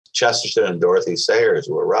Chesterton and Dorothy Sayers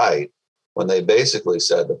were right when they basically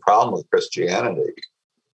said the problem with Christianity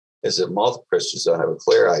is that most Christians don't have a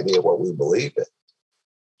clear idea of what we believe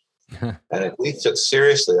in. And if we took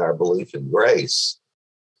seriously our belief in grace,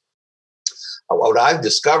 what I've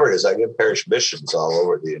discovered is I give parish missions all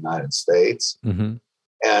over the United States. Mm-hmm.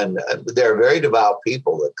 And they're very devout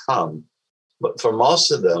people that come. But for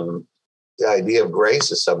most of them, the idea of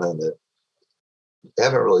grace is something that they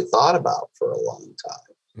haven't really thought about for a long time.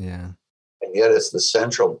 Yeah. And yet it's the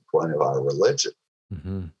central point of our religion.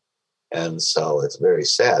 Mm-hmm. And so it's very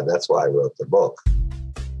sad. That's why I wrote the book.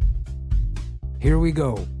 Here we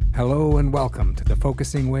go. Hello and welcome to the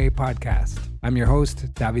Focusing Way podcast. I'm your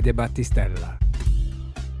host, Davide Battistella.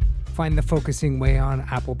 Find the Focusing Way on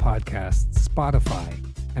Apple Podcasts, Spotify,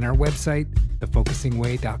 and our website,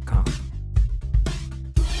 thefocusingway.com.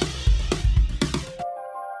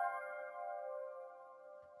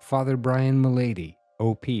 Father Brian Mullady,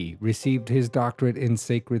 OP, received his doctorate in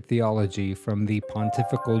Sacred Theology from the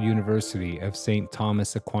Pontifical University of St.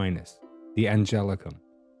 Thomas Aquinas, the Angelicum,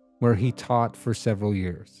 where he taught for several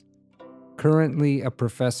years. Currently a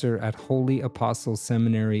professor at Holy Apostles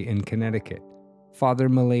Seminary in Connecticut, Father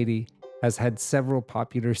Mullady has had several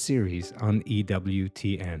popular series on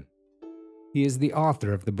EWTN. He is the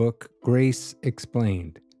author of the book Grace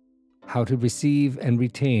Explained: How to Receive and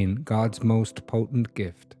Retain God's Most Potent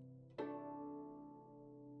Gift.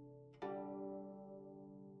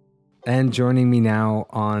 And joining me now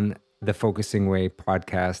on the Focusing Way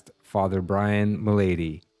podcast, Father Brian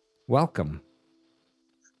Mullady. Welcome.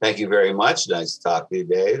 Thank you very much. Nice to talk to you,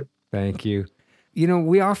 Dave. Thank you. You know,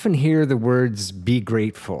 we often hear the words be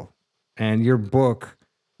grateful, and your book,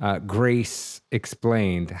 Grace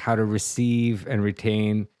Explained: How to Receive and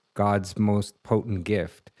Retain God's Most Potent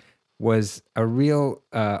Gift, was a real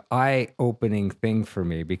eye-opening thing for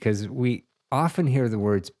me, because we often hear the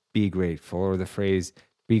words be grateful or the phrase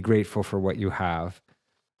be grateful for what you have.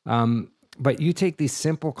 But you take these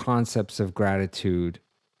simple concepts of gratitude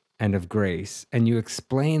and of grace, and you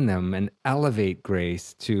explain them and elevate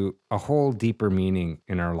grace to a whole deeper meaning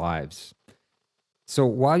in our lives. So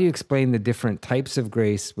while you explain the different types of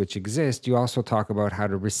grace which exist, you also talk about how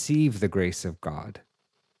to receive the grace of God.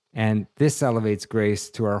 And this elevates grace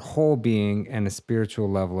to our whole being and a spiritual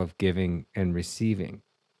level of giving and receiving.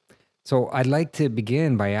 So I'd like to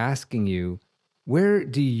begin by asking you, where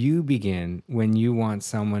do you begin when you want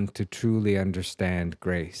someone to truly understand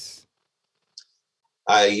grace?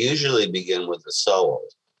 I usually begin with the soul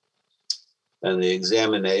and the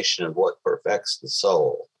examination of what perfects the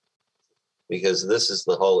soul, because this is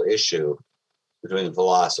the whole issue between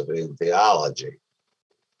philosophy and theology.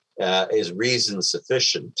 Is reason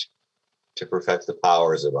sufficient to perfect the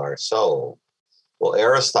powers of our soul? Well,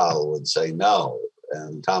 Aristotle would say no,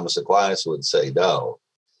 and Thomas Aquinas would say no,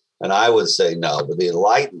 and I would say no. But the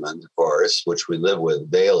Enlightenment, of course, which we live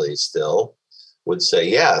with daily still, would say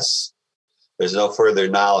yes. There's no further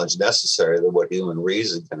knowledge necessary than what human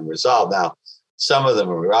reason can resolve. Now, some of them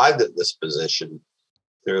arrived at this position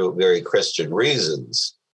through very Christian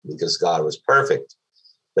reasons, because God was perfect.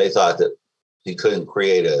 They thought that he couldn't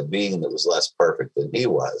create a being that was less perfect than he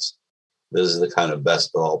was. This is the kind of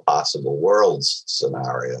best of all possible worlds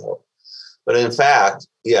scenario. But in fact,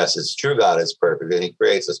 yes, it's true God is perfect, and he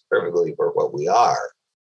creates us perfectly for what we are.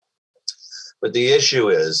 But the issue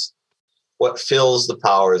is, what fills the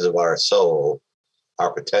powers of our soul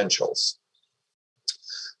are potentials.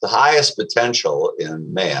 The highest potential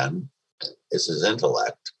in man is his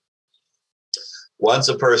intellect. Once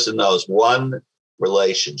a person knows one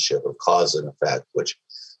relationship of cause and effect, which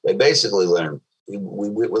they basically learn, we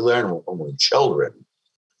learn when we're children,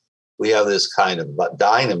 we have this kind of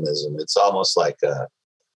dynamism. It's almost like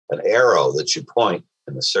an arrow that you point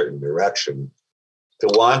in a certain direction to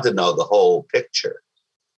want to know the whole picture.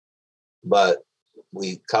 But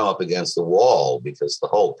we come up against the wall because the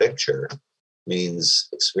whole picture means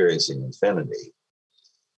experiencing infinity,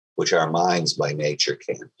 which our minds by nature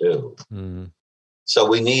can't do. Mm-hmm. So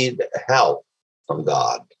we need help from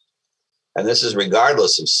God. And this is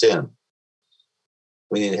regardless of sin.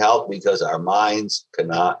 We need help because our minds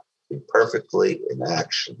cannot be perfectly in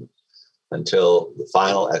action until the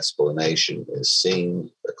final explanation is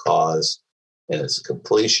seen, the cause, and its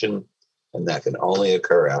completion. And that can only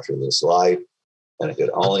occur after this life. And it can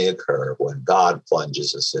only occur when God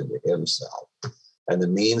plunges us into himself. And the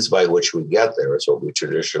means by which we get there is what we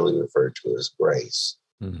traditionally refer to as grace.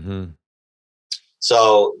 Mm-hmm.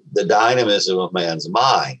 So the dynamism of man's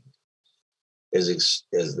mind is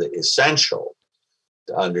the essential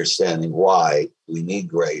to understanding why we need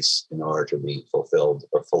grace in order to be fulfilled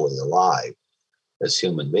or fully alive as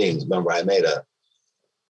human beings. Remember, I made a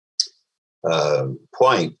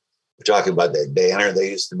point, we're talking about that banner they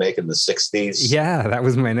used to make in the 60s. Yeah, that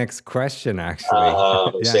was my next question, actually. Yeah.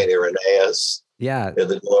 St. Irenaeus. Yeah.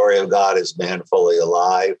 The glory of God is man fully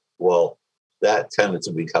alive. Well, that tended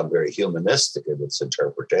to become very humanistic in its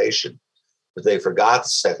interpretation. But they forgot the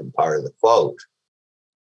second part of the quote,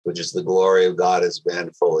 which is the glory of God is man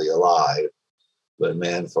fully alive. But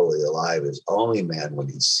man fully alive is only man when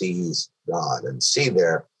he sees God. And see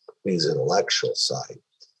there means intellectual sight.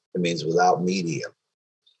 It means without medium,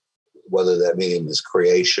 whether that medium is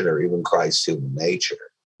creation or even Christ's human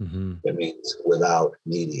nature. Mm-hmm. It means without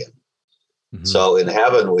medium. Mm-hmm. So in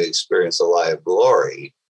heaven, we experience a light of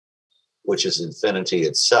glory, which is infinity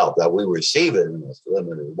itself. Now, we receive it in a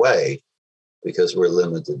limited way because we're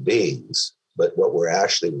limited beings. But what we're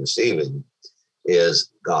actually receiving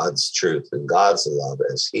is God's truth and God's love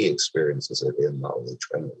as he experiences it in the Holy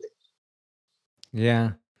Trinity.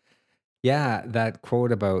 Yeah. Yeah. That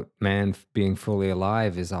quote about man being fully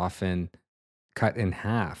alive is often cut in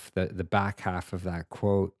half, the back half of that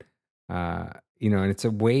quote. And it's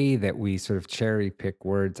a way that we sort of cherry pick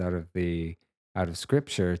words out of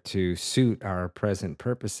scripture to suit our present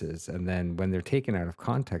purposes. And then when they're taken out of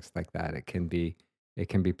context like that, it can be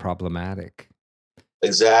problematic.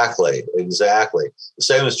 Exactly. The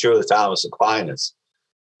same is true with Thomas Aquinas.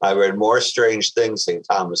 I read more strange things St.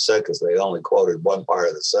 Thomas said because they only quoted one part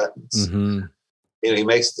of the sentence. Mm-hmm. He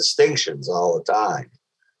makes distinctions all the time,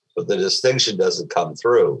 but the distinction doesn't come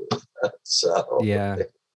through. So Yeah.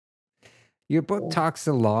 Your book talks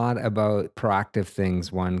a lot about proactive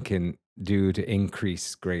things one can do to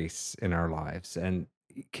increase grace in our lives. And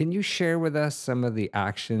can you share with us some of the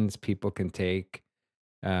actions people can take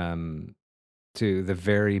um, to the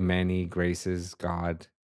very many graces God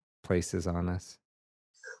places on us?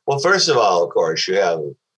 Well, first of all, of course, you have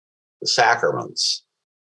the sacraments,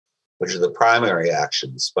 which are the primary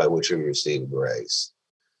actions by which we receive grace.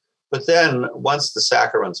 But then once the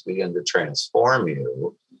sacraments begin to transform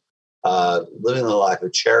you, living the life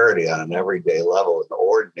of charity on an everyday level in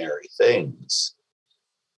ordinary things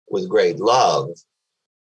with great love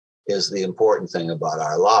is the important thing about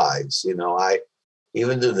our lives.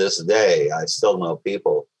 Even to this day, I still know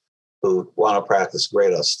people who want to practice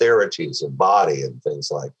great austerities of body and things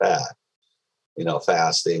like that.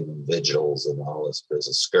 Fasting and vigils and all this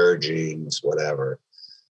business, scourgings, whatever.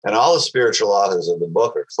 And all the spiritual authors of the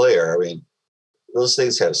book are clear. I mean, those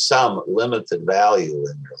things have some limited value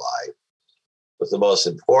in your life. But the most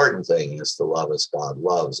important thing is to love as God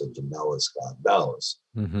loves and to know as God knows.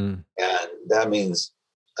 Mm-hmm. And that means,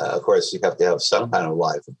 of course, you have to have some kind of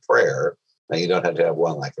life of prayer. Now, you don't have to have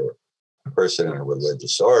one like a person in a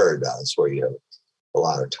religious order does, where you have a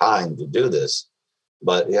lot of time to do this.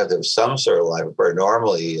 But you have to have some sort of life of prayer.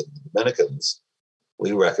 Normally, in the Dominicans,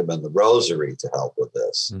 we recommend the rosary to help with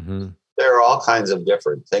this. Mm-hmm. There are all kinds of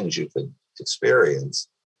different things you could experience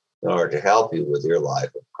in order to help you with your life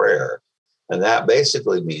of prayer. And that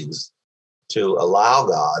basically means to allow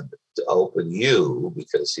God to open you,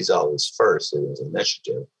 because he's always first in his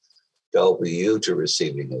initiative, to open you to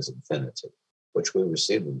receiving his infinity, which we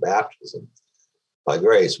receive in baptism. By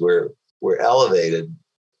grace, we're elevated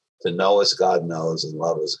to know as God knows and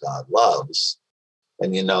love as God loves.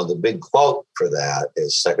 And the big quote for that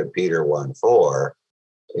is 2 Peter 1:4.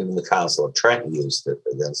 Even the Council of Trent used it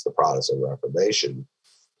against the Protestant Reformation,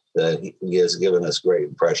 that he has given us great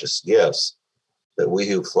and precious gifts, that we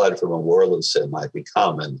who fled from a world of sin might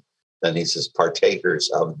become, and then he says, partakers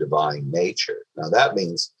of divine nature. Now that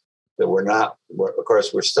means that of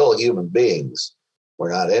course, we're still human beings.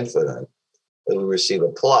 We're not infinite, but we receive a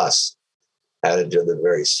plus added to the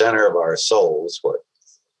very center of our souls, what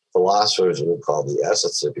philosophers would call the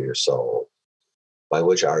essence of your soul, by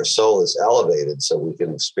which our soul is elevated so we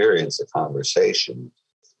can experience a conversation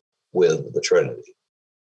with the Trinity.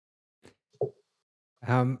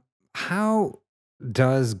 How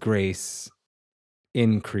does grace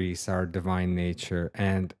increase our divine nature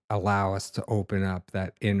and allow us to open up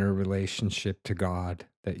that inner relationship to God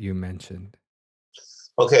that you mentioned?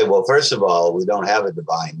 Okay, well, first of all, we don't have a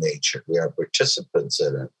divine nature. We are participants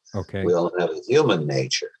in it. Okay. We don't have a human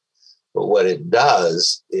nature. But what it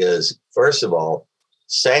does is, first of all,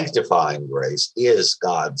 sanctifying grace is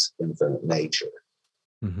God's infinite nature.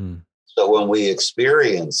 Mm-hmm. So when we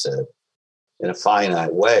experience it in a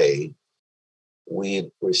finite way,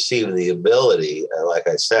 we receive the ability, like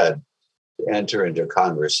I said, to enter into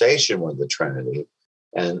conversation with the Trinity.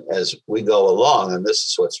 And as we go along, and this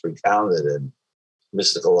is what's recounted in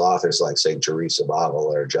mystical authors like St. Teresa of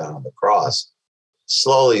Avila or John of the Cross,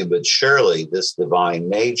 slowly but surely, this divine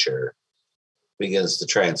nature begins to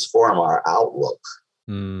transform our outlook,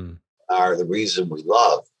 the reason we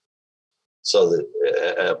love. So that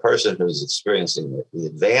a person who's experiencing the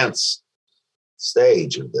advanced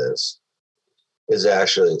stage of this is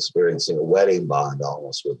actually experiencing a wedding bond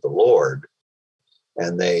almost with the Lord,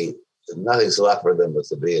 and nothing's left for them but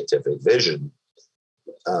the beatific vision.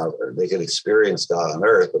 They can experience God on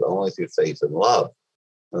earth, but only through faith and love.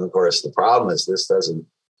 And of course, the problem is this doesn't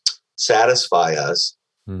satisfy us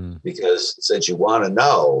because since you want to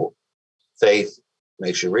know, faith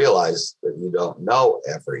makes you realize that you don't know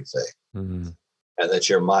everything and that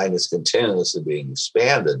your mind is continuously being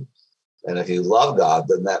expanded. And if you love God,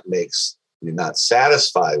 then that makes you not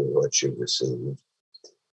satisfied with what you've received,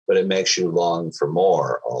 but it makes you long for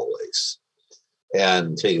more always,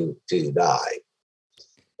 and till you die.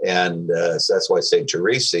 And so that's why St.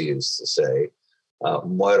 Teresa used to say,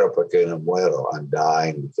 muero porque no muero, I'm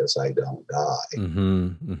dying because I don't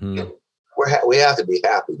die. We have to be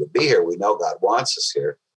happy to be here. We know God wants us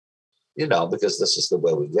here, because this is the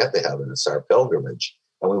way we get to heaven. It's our pilgrimage,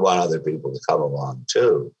 and we want other people to come along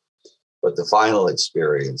too. But the final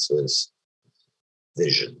experience is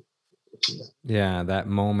vision. Yeah, that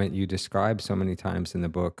moment you describe so many times in the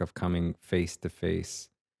book of coming face to face.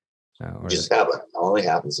 Just heaven. It only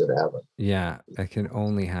happens in heaven. Yeah, it can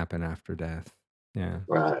only happen after death. Yeah.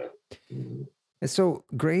 Right. And so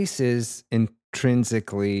grace is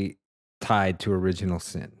intrinsically tied to original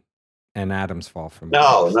sin and Adam's fall from grace.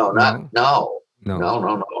 No.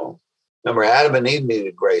 Remember, Adam and Eve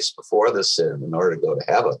needed grace before the sin in order to go to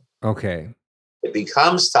heaven. Okay. It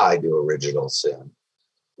becomes tied to original sin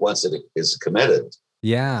once it is committed.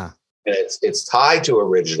 Yeah. And it's tied to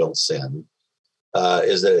original sin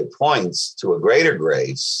is that it points to a greater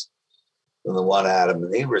grace than the one Adam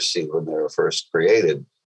and Eve received when they were first created,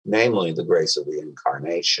 namely the grace of the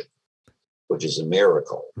incarnation, which is a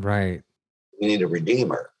miracle. Right. We need a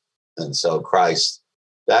redeemer. And so Christ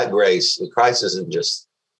isn't just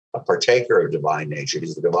a partaker of divine nature.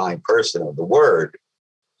 He's the divine person of the Word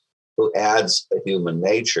who adds a human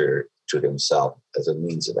nature to himself as a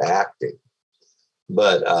means of acting.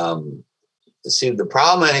 But see, the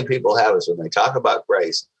problem many people have is when they talk about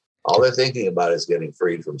grace, all they're thinking about is getting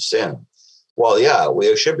freed from sin. Well, yeah,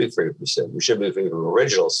 we should be free from sin. We should be free from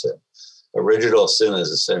original sin. Original sin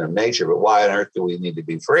is a sin of nature, but why on earth do we need to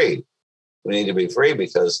be free? We need to be free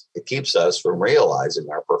because it keeps us from realizing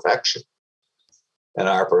our perfection. And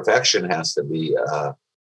our perfection has to be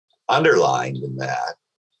underlined in that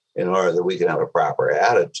in order that we can have a proper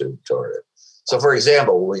attitude toward it. So, for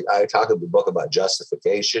example, I talk in the book about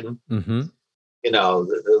justification. The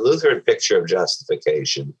Lutheran picture of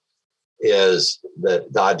justification is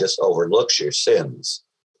that God just overlooks your sins,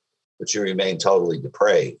 but you remain totally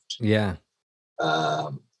depraved. Yeah.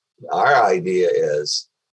 Our idea is,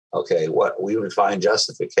 okay, what we would find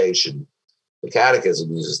justification. The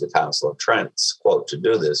Catechism uses the Council of Trent's quote to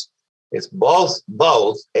do this. It's both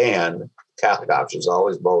and. Catholic option is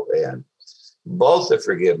always both the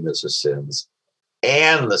forgiveness of sins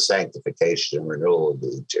and the sanctification and renewal of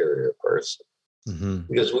the interior person.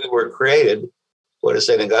 Because we were created, what does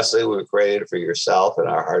St. Augustine, we were created for yourself, and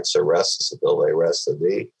our hearts are restless until they rest in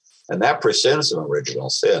thee. And that prescinds from original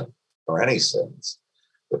sin or any sins.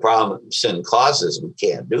 The problem sin causes, we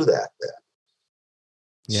can't do that then.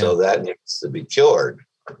 Yeah. So that needs to be cured.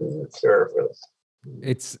 Cure for that.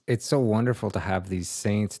 It's so wonderful to have these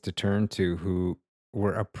saints to turn to who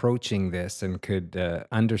were approaching this and could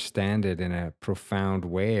understand it in a profound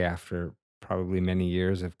way after probably many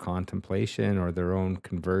years of contemplation or their own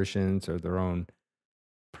conversions or their own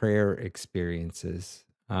prayer experiences.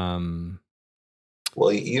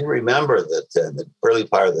 Well, you remember that in the early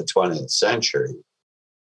part of the 20th century,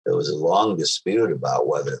 there was a long dispute about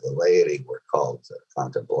whether the laity were called to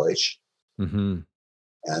contemplation.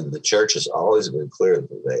 And the church has always been clear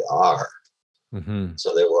that they are.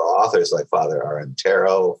 So there were authors like Father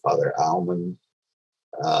Arentero, Father Aumann.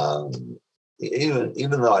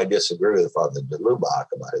 Even though I disagree with Father de Lubac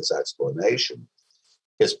about his explanation,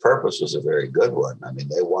 his purpose was a very good one. I mean,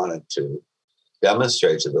 they wanted to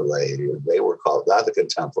demonstrate to the laity that they were called not the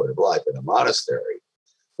contemplative life in a monastery,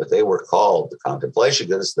 but they were called to contemplation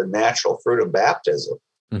because it's the natural fruit of baptism.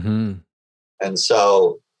 And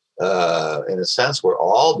so, in a sense, we're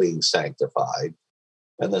all being sanctified,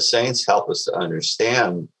 and the saints help us to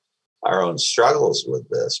understand our own struggles with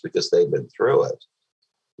this because they've been through it.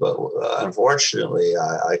 But unfortunately,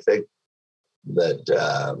 I think that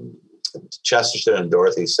Chesterton and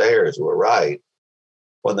Dorothy Sayers were right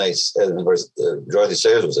when they said, and of course, Dorothy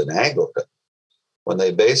Sayers was an Anglican, when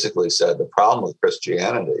they basically said the problem with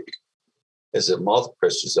Christianity is that most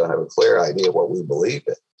Christians don't have a clear idea of what we believe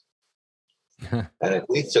in. And if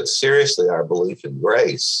we took seriously our belief in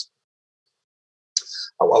grace,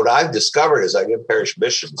 what I've discovered is I give parish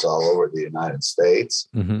missions all over the United States,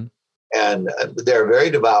 Mm-hmm. and they're very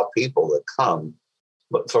devout people that come.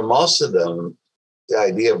 But for most of them, the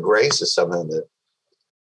idea of grace is something that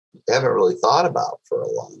they haven't really thought about for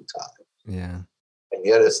a long time. Yeah. And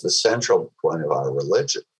yet it's the central point of our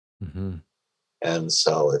religion. Mm-hmm. And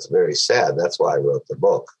so it's very sad. That's why I wrote the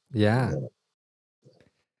book. Yeah.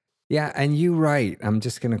 Yeah. And you write, I'm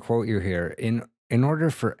just going to quote you here. In order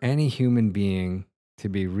for any human being to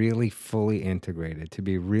be really fully integrated, to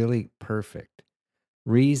be really perfect,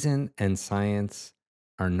 reason and science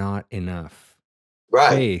are not enough. Right.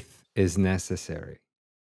 Faith is necessary.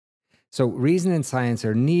 So reason and science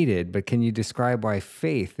are needed, but can you describe why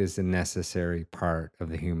faith is a necessary part of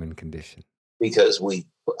the human condition? Because we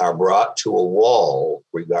are brought to a wall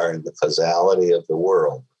regarding the causality of the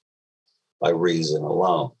world by reason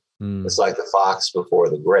alone. It's like the fox before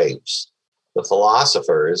the grapes. The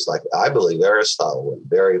philosophers, like I believe Aristotle went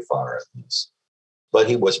very far in this, but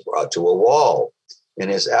he was brought to a wall. In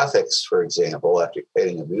his Ethics, for example, after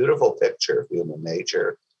painting a beautiful picture of human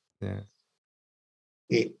nature,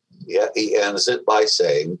 he ends it by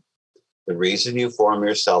saying, the reason you form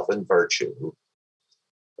yourself in virtue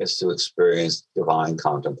is to experience divine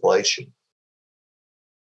contemplation.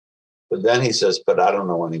 But then he says, but I don't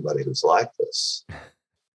know anybody who's like this.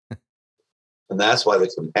 And that's why the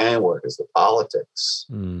companion work is the politics.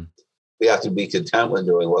 We have to be content with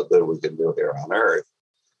doing what good we can do here on earth.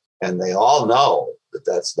 And they all know that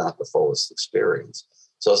that's not the fullest experience.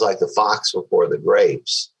 So it's like the fox before the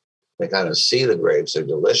grapes. They kind of see the grapes are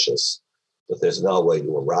delicious, but there's no way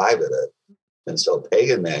to arrive at it. And so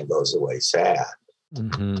pagan man goes away sad.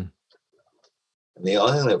 Mm-hmm. And the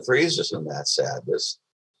only thing that frees us from that sadness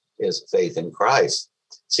is faith in Christ.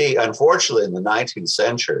 See, unfortunately, in the 19th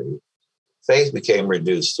century, faith became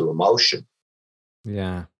reduced to emotion.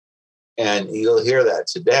 Yeah. And you'll hear that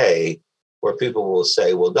today, where people will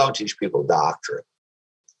say, well, don't teach people doctrine.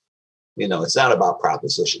 You know, it's not about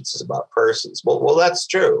propositions, it's about persons. Well, that's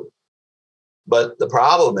true. But the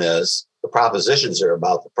problem is the propositions are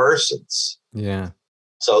about the persons. Yeah.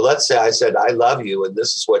 So let's say I said, I love you, and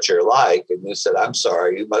this is what you're like. And you said, I'm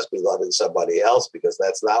sorry, you must be loving somebody else because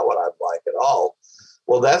that's not what I'm like at all.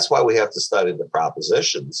 Well, that's why we have to study the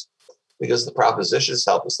propositions, because the propositions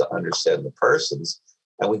help us to understand the persons.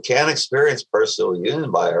 And we can't experience personal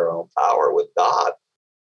union by our own power with God.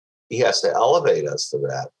 He has to elevate us to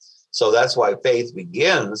that. So that's why faith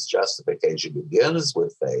begins, justification begins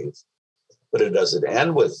with faith, but it doesn't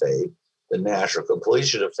end with faith. The natural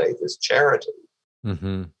completion of faith is charity.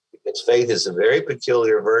 Mm-hmm. Because faith is a very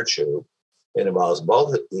peculiar virtue. It involves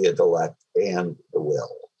both the intellect and the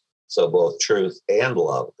will. So both truth and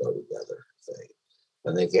love go together in faith.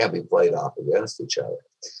 And they can't be played off against each other.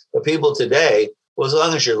 But people today, well, as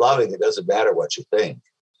long as you're loving, it doesn't matter what you think.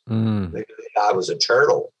 I was a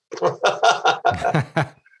turtle.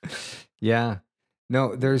 Yeah.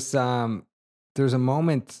 No, there's a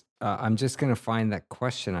moment. I'm just going to find that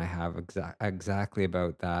question I have exactly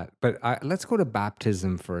about that. But let's go to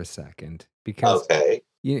baptism for a second, because Okay.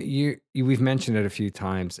 we've mentioned it a few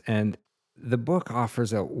times, and the book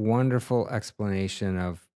offers a wonderful explanation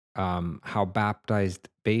of how baptized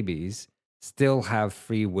babies still have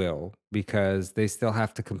free will, because they still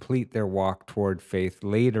have to complete their walk toward faith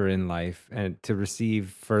later in life and to receive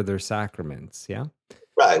further sacraments. Yeah.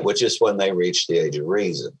 Right, which is when they reach the age of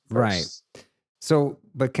reason. Right. First. So,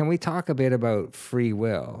 but can we talk a bit about free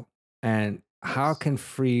will, and how can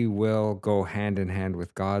free will go hand in hand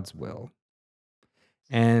with God's will?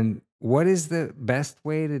 And what is the best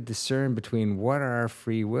way to discern between what our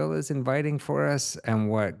free will is inviting for us and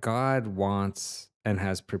what God wants and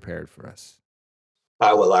has prepared for us?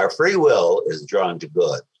 Well, our free will is drawn to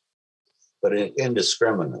good, but an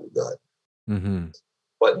indiscriminate good. Mm-hmm.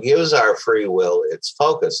 What gives our free will its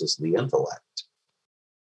focus is the intellect.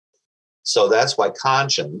 So that's why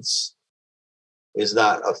conscience is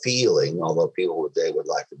not a feeling, although people today would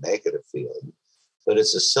like to make it a feeling, but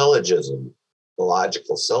it's a syllogism, the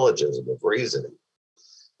logical syllogism of reasoning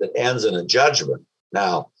that ends in a judgment.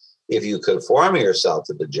 Now, if you conform yourself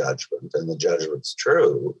to the judgment and the judgment's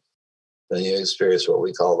true, then you experience what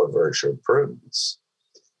we call the virtue of prudence.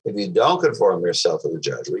 If you don't conform yourself to the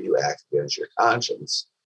judgment, you act against your conscience,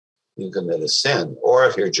 you commit a sin. Or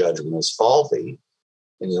if your judgment is faulty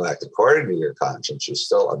and you act according to your conscience, you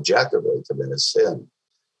still objectively commit a sin,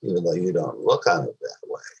 even though you don't look on it that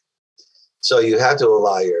way. So you have to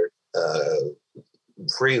allow your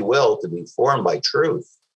free will to be formed by truth.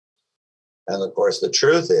 And of course, the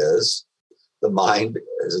truth is the mind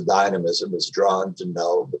as a dynamism is drawn to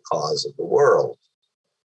know the cause of the world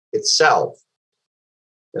itself.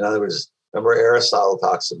 In other words, Remember, Aristotle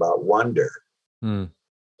talks about wonder, Mm.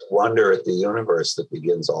 wonder at the universe that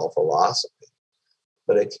begins all philosophy.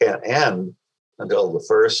 But it can't end until the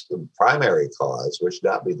first primary cause, which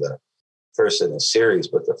not be the first in a series,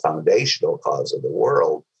 but the foundational cause of the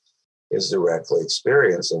world, is directly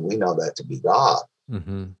experienced. And we know that to be God.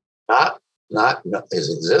 Mm-hmm. Not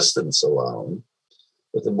his existence alone,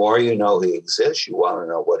 but the more you know he exists, you want to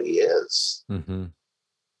know what he is. Mm-hmm.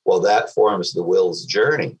 Well, that forms the will's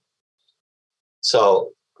journey.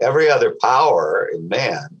 So every other power in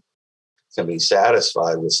man can be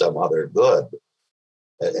satisfied with some other good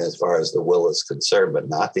as far as the will is concerned, but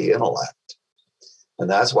not the intellect. And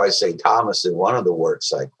that's why St. Thomas, in one of the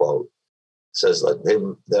works I quote, says, let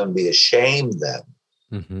them be ashamed then,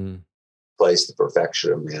 Mm-hmm. place the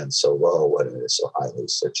perfection of man so low when it is so highly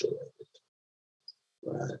situated.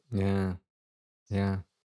 Right. Yeah. Yeah.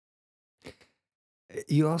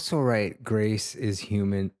 You also write, grace is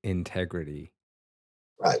human integrity.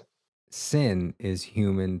 Right. Sin is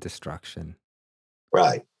human destruction.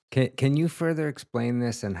 Right. Can you further explain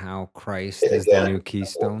this and how Christ And is the again, new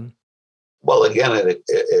keystone? well, again,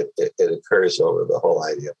 it occurs over the whole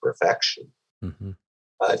idea of perfection. Mm-hmm.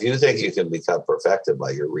 If you think you can become perfected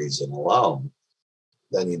by your reason alone,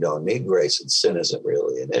 then you don't need grace, and sin isn't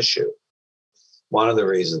really an issue. One of the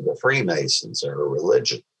reasons the Freemasons are a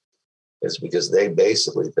religion is because they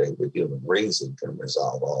basically think that human reason can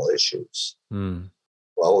resolve all issues. Mm.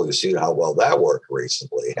 Well, we've seen how well that worked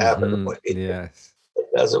recently, haven't Mm-hmm. we? Yes. It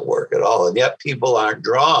doesn't work at all. And yet people aren't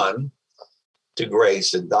drawn to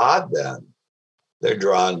grace and God then. They're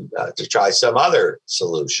drawn to try some other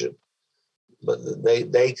solution. But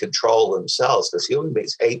they control themselves, because human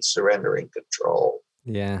beings hate surrendering control.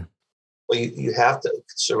 Yeah. Well, you have to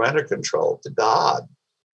surrender control to God.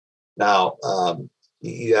 Now,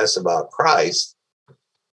 you asked about Christ.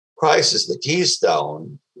 Christ is the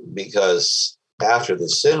keystone, because after the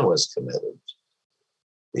sin was committed,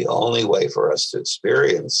 the only way for us to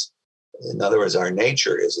experience, in other words, our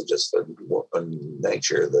nature isn't just a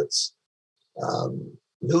nature that's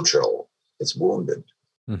neutral, it's wounded.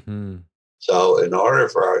 Mm-hmm. So in order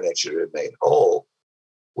for our nature to be made whole,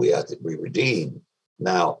 we have to be redeemed.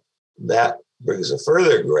 Now, that brings a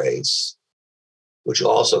further grace, which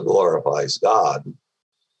also glorifies God,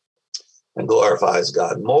 and glorifies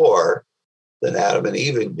God more than Adam and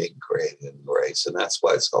Eve being created in grace. And that's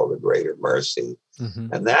why it's called a greater mercy.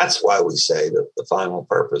 Mm-hmm. And that's why we say that the final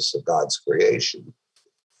purpose of God's creation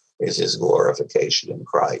is his glorification in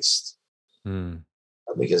Christ. Mm.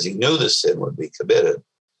 Because he knew the sin would be committed.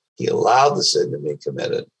 He allowed the sin to be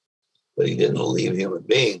committed, but he didn't leave human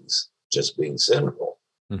beings just being sinful.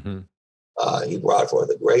 Mm-hmm. He brought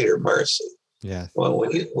forth a greater mercy. Yes.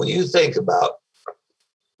 When you think about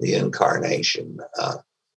the incarnation,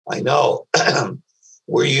 I know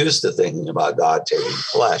we're used to thinking about God taking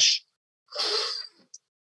flesh,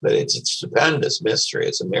 but it's a stupendous mystery.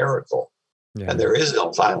 It's a miracle. Yeah. And there is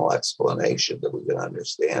no final explanation that we can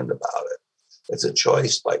understand about it. It's a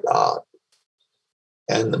choice by God.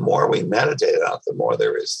 And the more we meditate on it, the more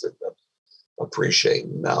there is to appreciate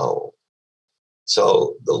and know.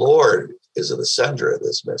 So the Lord is at the center of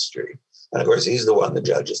this mystery. And of course, he's the one that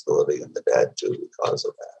judges the living and the dead too, because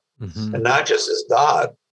of that. Mm-hmm. And not just as God,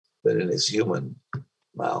 but in his human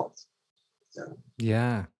mouth.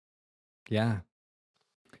 Yeah. Yeah.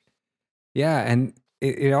 Yeah. And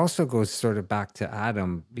it also goes sort of back to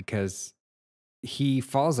Adam, because he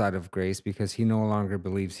falls out of grace because he no longer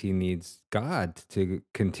believes he needs God to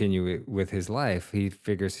continue it with his life. He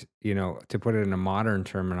figures, to put it in a modern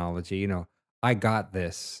terminology, I got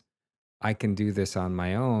this. I can do this on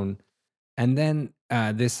my own. And then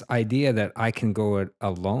this idea that I can go it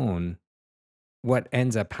alone, what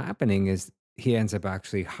ends up happening is he ends up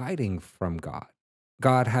actually hiding from God.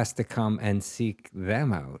 God has to come and seek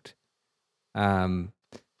them out.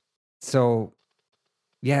 So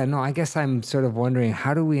yeah, no, I guess I'm sort of wondering,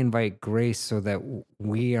 how do we invite grace so that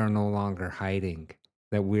we are no longer hiding?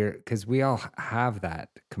 Because we all have that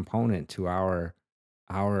component to our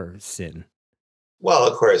sin. Well,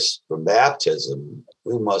 of course, from baptism,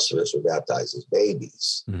 most of us were baptized as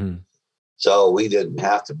babies. Mm-hmm. So we didn't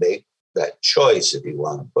have to make that choice, if you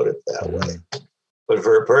want to put it that Mm-hmm. way. But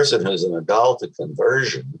for a person who's an adult in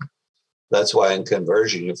conversion, that's why in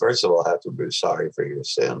conversion, you first of all have to be sorry for your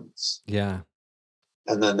sins. Yeah.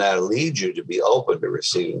 And then that leads you to be open to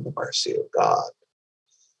receiving the mercy of God.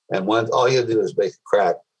 And when all you do is make a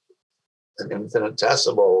crack, an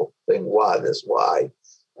infinitesimal thing, why,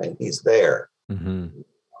 and he's there. Mm-hmm. And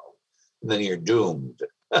then you're doomed.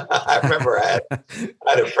 I remember I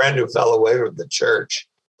had a friend who fell away from the church,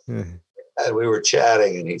 and we were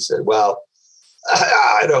chatting, and he said, well,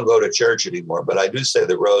 I don't go to church anymore, but I do say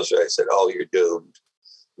the rosary. I said, "Oh, you're doomed.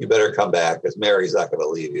 You better come back because Mary's not going to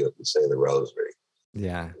leave you if you say the rosary.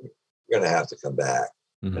 Yeah. You're going to have to come back."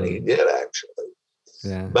 And he Mm-hmm. did, actually.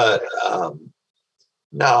 Yeah. But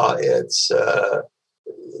no, it's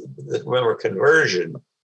remember, conversion.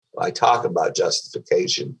 I talk about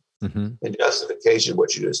justification. Mm-hmm. In justification,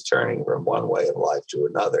 what you do is turning from one way of life to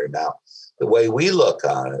another. Now, the way we look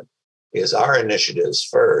on it is our initiatives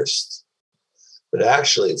first, but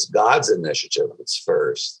actually it's God's initiative that's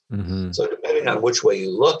first. Mm-hmm. So depending on which way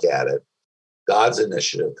you look at it, God's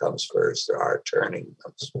initiative comes first, or our turning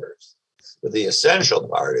comes first. But the essential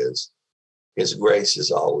part is His grace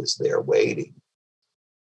is always there waiting,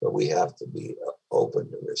 but we have to be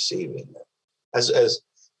open to receiving it. As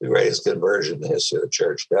the greatest conversion in the history of the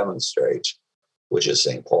church demonstrates, which is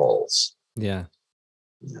St. Paul's. Yeah.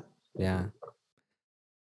 Yeah.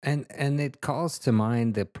 And it calls to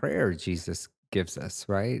mind the prayer Jesus gives us,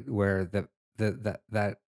 right? Where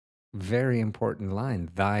that very important line,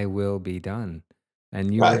 "Thy will be done."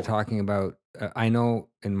 And you were Right. talking about, I know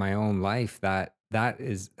in my own life that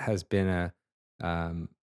has been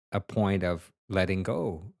a point of letting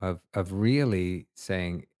go, of really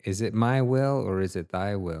saying, is it my will or is it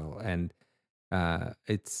thy will? And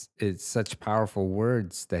it's such powerful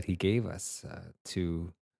words that he gave us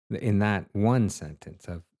to in that one sentence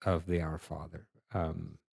of the Our Father.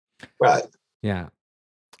 Right. Yeah,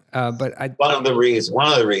 but I One of the reasons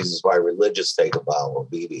why religious take a vow of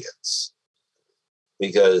obedience,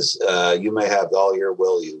 because you may have all your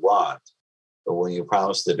will you want, but when you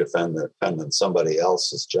promise to depend on somebody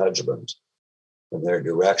else's judgment and their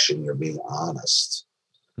direction, you're being honest.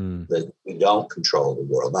 That you don't control the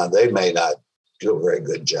world. Now, they may not do a very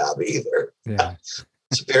good job either. Yeah.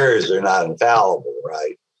 Superiors are not infallible,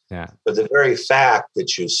 right? Yeah. But the very fact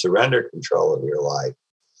that you surrender control of your life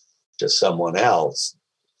to someone else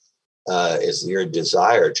is your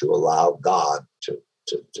desire to allow God to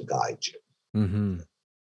guide you. Mm-hmm.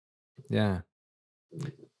 Yeah.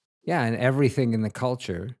 Yeah, and everything in the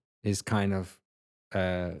culture is kind of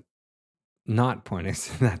not pointing us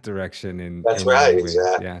in that direction in That's many right, ways.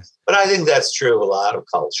 exactly. Yeah. But I think that's true of a lot of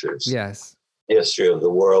cultures. Yes. History of the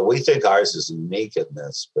world. We think ours is unique in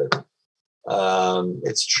this, but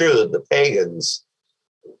it's true that the pagans,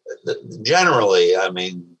 generally, I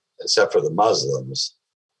mean, except for the Muslims,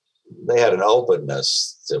 they had an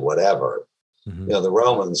openness to whatever. Mm-hmm. You know, the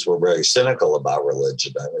Romans were very cynical about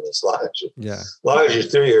religion. I mean, as long as you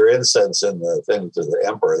threw your incense in the thing to the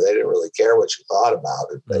emperor, they didn't really care what you thought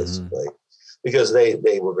about it, basically, because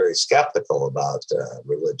they were very skeptical about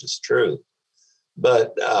religious truth.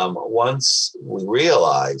 But once we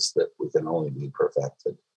realize that we can only be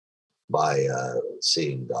perfected by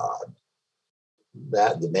seeing God,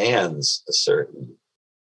 that demands a certain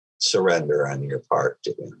surrender on your part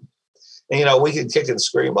to Him. And, you know, we can kick and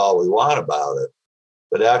scream all we want about it,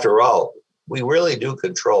 but after all, we really do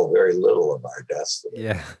control very little of our destiny.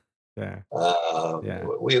 Yeah. Yeah.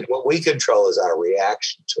 What we control is our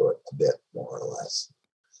reaction to it a bit, more or less.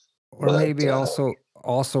 Or maybe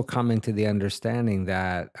also coming to the understanding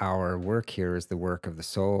that our work here is the work of the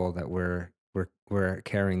soul, that we're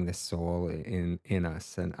carrying this soul in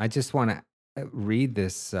us. And I just want to read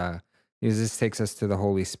this because this takes us to the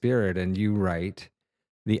Holy Spirit. And you write,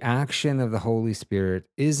 "The action of the Holy Spirit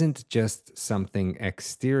isn't just something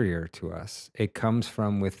exterior to us. It comes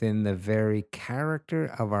from within the very character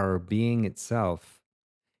of our being itself.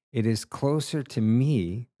 It is closer to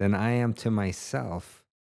me than I am to myself.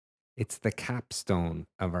 It's the capstone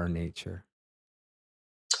of our nature."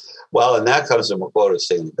 Well, and that comes from a quote of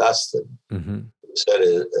St. Augustine, Mm-hmm. who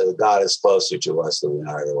said, God is closer to us than we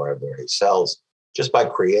are to our very selves, just by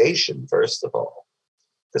creation, first of all.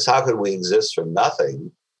 Because how could we exist from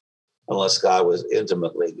nothing unless God was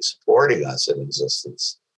intimately supporting us in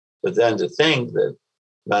existence? But then to think that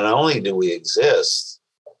not only do we exist,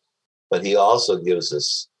 but He also gives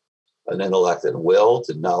us an intellect and will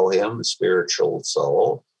to know Him, the spiritual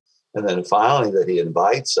soul. And then finally, that He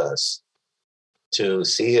invites us to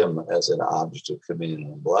see Him as an object of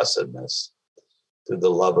communion and blessedness through the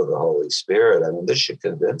love of the Holy Spirit. I mean, this should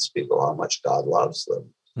convince people how much God loves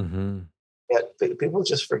them. Mm-hmm. Yet people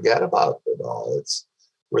just forget about it all. It's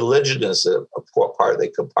religion is a part they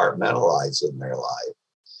compartmentalize in their life.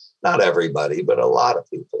 Not everybody, but a lot of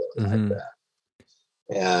people are like that.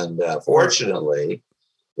 And fortunately,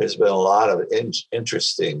 there's been a lot of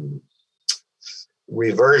interesting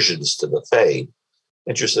reversions to the faith.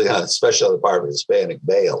 Interestingly, especially on the part of Hispanic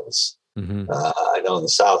males. I know in the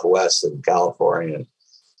Southwest and California,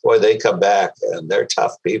 boy, they come back and they're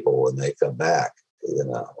tough people when they come back, you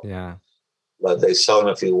know. Yeah. but they sown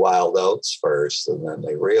a few wild oats first, and then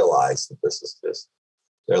they realize that this is just,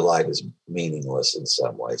 their life is meaningless in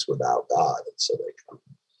some ways without God. And so they come.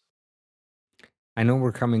 I know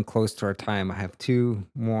we're coming close to our time. I have two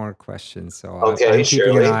more questions, so Okay, I'm keeping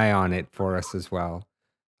an Shirley. eye on it for us as well.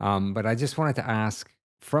 But I just wanted to ask,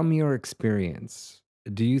 from your experience,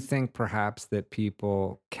 do you think perhaps that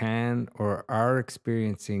people can or are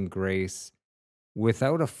experiencing grace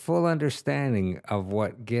without a full understanding of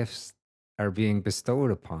what gifts are being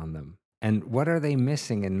bestowed upon them? And what are they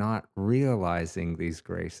missing in not realizing these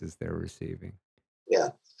graces they're receiving? Yeah.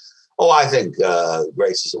 Oh, I think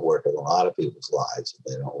grace is at work in a lot of people's lives,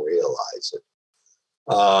 and they don't realize it.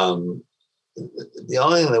 The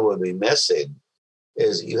only thing that would be missing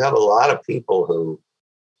is you have a lot of people who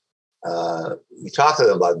you talk to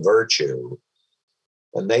them about virtue,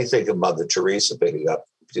 and they think of Mother Teresa picking up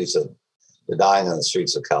the dying on the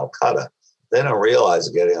streets of Calcutta. They don't realize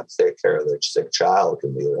getting up to take care of their sick child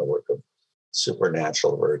can be a work of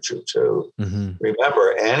supernatural virtue too. Mm-hmm.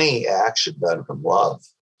 Remember, any action done from love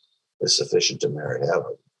is sufficient to merit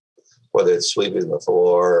heaven, whether it's sweeping the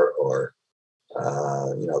floor or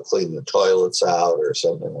cleaning the toilets out or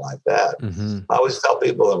something like that. Mm-hmm. I always tell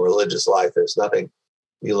people in religious life, there's nothing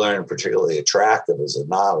you learn particularly attractive as a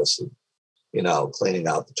novice, cleaning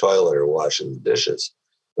out the toilet or washing the dishes.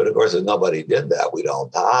 But of course, if nobody did that, we'd all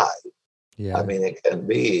die. Yeah. I mean, it can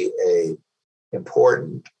be a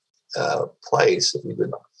important place if you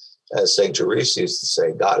could, as St. Teresa used to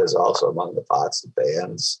say, God is also among the pots and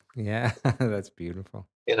pans. Yeah, that's beautiful.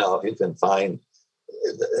 If you can find,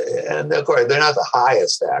 and of course, they're not the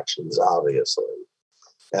highest actions, obviously,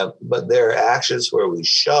 but they're actions where we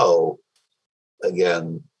show,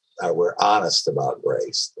 again, we're honest about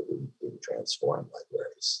grace, that we've been transformed by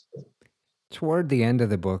grace. Toward the end of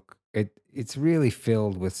the book, it's really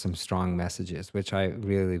filled with some strong messages, which I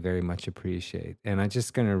really very much appreciate. And I'm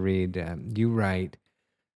just going to read, you write,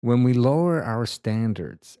 when we lower our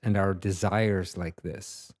standards and our desires like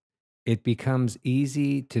this, it becomes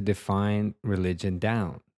easy to define religion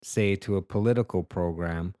down, say to a political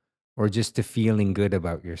program or just to feeling good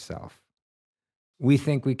about yourself. We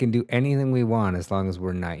think we can do anything we want as long as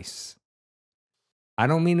we're nice. I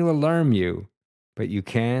don't mean to alarm you, but you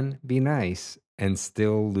can be nice and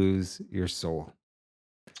still lose your soul.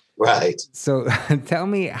 Right. So tell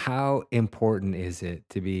me, how important is it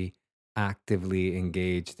to be actively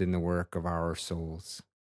engaged in the work of our souls?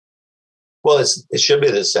 Well, it should be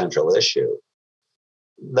the central issue.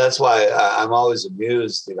 That's why I'm always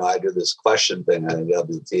amused. I do this question thing on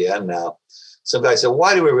EWTN now. Some guy said,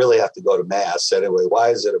 why do we really have to go to Mass anyway? Why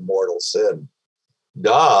is it a mortal sin?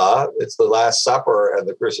 Duh, it's the Last Supper and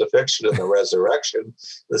the crucifixion and the resurrection,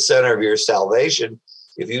 the center of your salvation.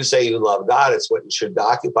 If you say you love God, it's what you should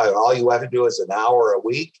occupy. And all you have to do is an hour a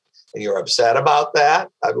week, and you're upset about that?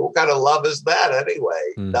 I mean, what kind of love is that anyway?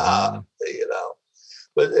 Mm-hmm. Duh,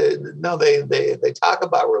 But no, they talk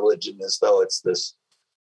about religion as though it's this.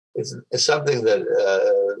 It's something that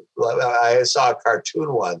I saw a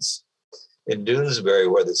cartoon once in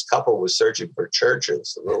Doonesbury where this couple was searching for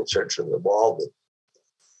churches, the little church in the Walden.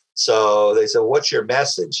 So they said, what's your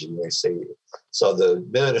message? And they say, so the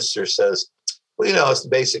minister says, well, it's the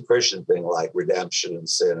basic Christian thing like redemption and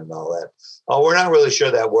sin and all that. Oh, we're not really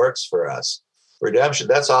sure that works for us. Redemption,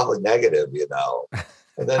 that's awfully negative,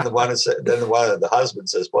 And then one of the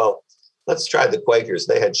husbands says, well, let's try the Quakers.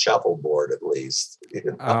 They had shuffleboard at least.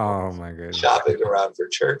 Oh my goodness. Shopping around for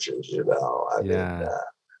churches, I mean,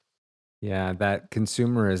 yeah, that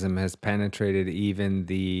consumerism has penetrated even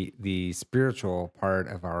the spiritual part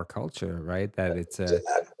of our culture, right? That it's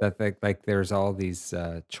exactly. that like there's all these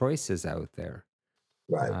choices out there.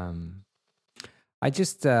 Right. I'm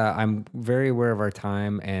very aware of our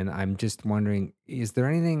time, and I'm just wondering, is there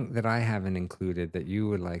anything that I haven't included that you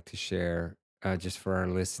would like to share just for our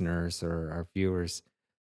listeners or our viewers?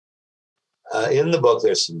 In the book,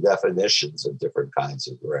 there's some definitions of different kinds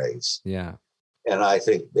of grace. Yeah. And I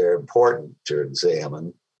think they're important to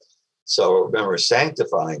examine. So remember,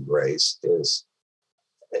 sanctifying grace it's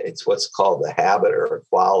what's called the habit or a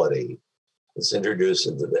quality that's introduced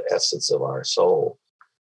into the essence of our soul,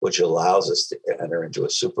 which allows us to enter into a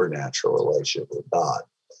supernatural relationship with God.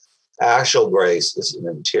 Actual grace is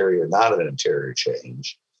not an interior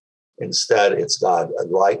change. Instead, it's God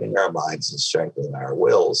enlightening our minds and strengthening our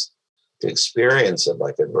wills to experience it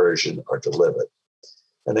by conversion or to live it.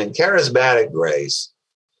 And then charismatic grace,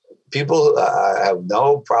 people have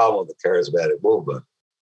no problem with the charismatic movement,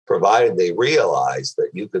 provided they realize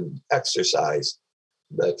that you can exercise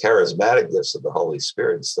the charismatic gifts of the Holy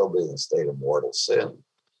Spirit and still be in a state of mortal sin.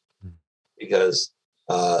 Because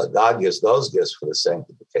God gives those gifts for the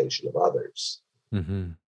sanctification of others.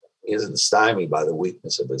 Mm-hmm. He isn't stymied by the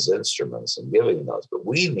weakness of his instruments in giving those, but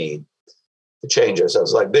we need to change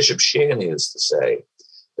ourselves. Like Bishop Sheehan used to say,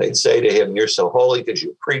 they'd say to him, "You're so holy because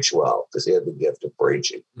you preach well," because he had the gift of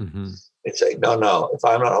preaching. Mm-hmm. They'd say, no, if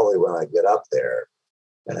I'm not holy when I get up there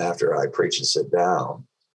and after I preach and sit down,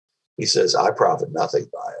 he says, I profit nothing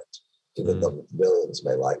by it, even though millions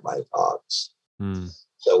may like my talks.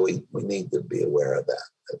 So we need to be aware of that.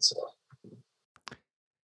 That's all.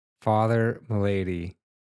 Father Mullady,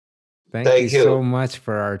 thank you so much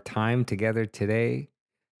for our time together today.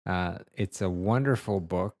 It's a wonderful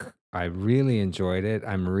book. I really enjoyed it.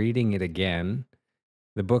 I'm reading it again.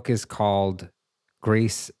 The book is called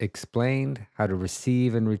Grace Explained: How to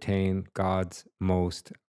Receive and Retain God's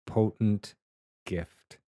Most Potent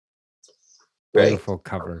Gift. Great. Beautiful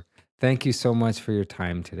cover. Thank you so much for your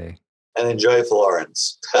time today. And enjoy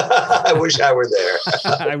Florence. I wish I were there.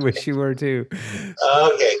 I wish you were too.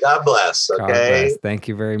 Okay. God bless. Okay. God bless. Thank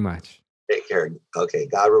you very much. Take care. Okay.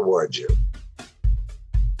 God reward you.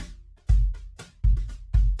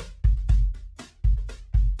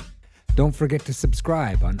 Don't forget to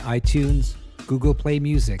subscribe on iTunes, Google Play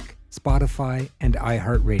Music, Spotify, and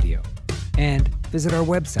iHeartRadio. And visit our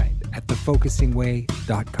website at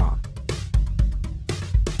thefocusingway.com.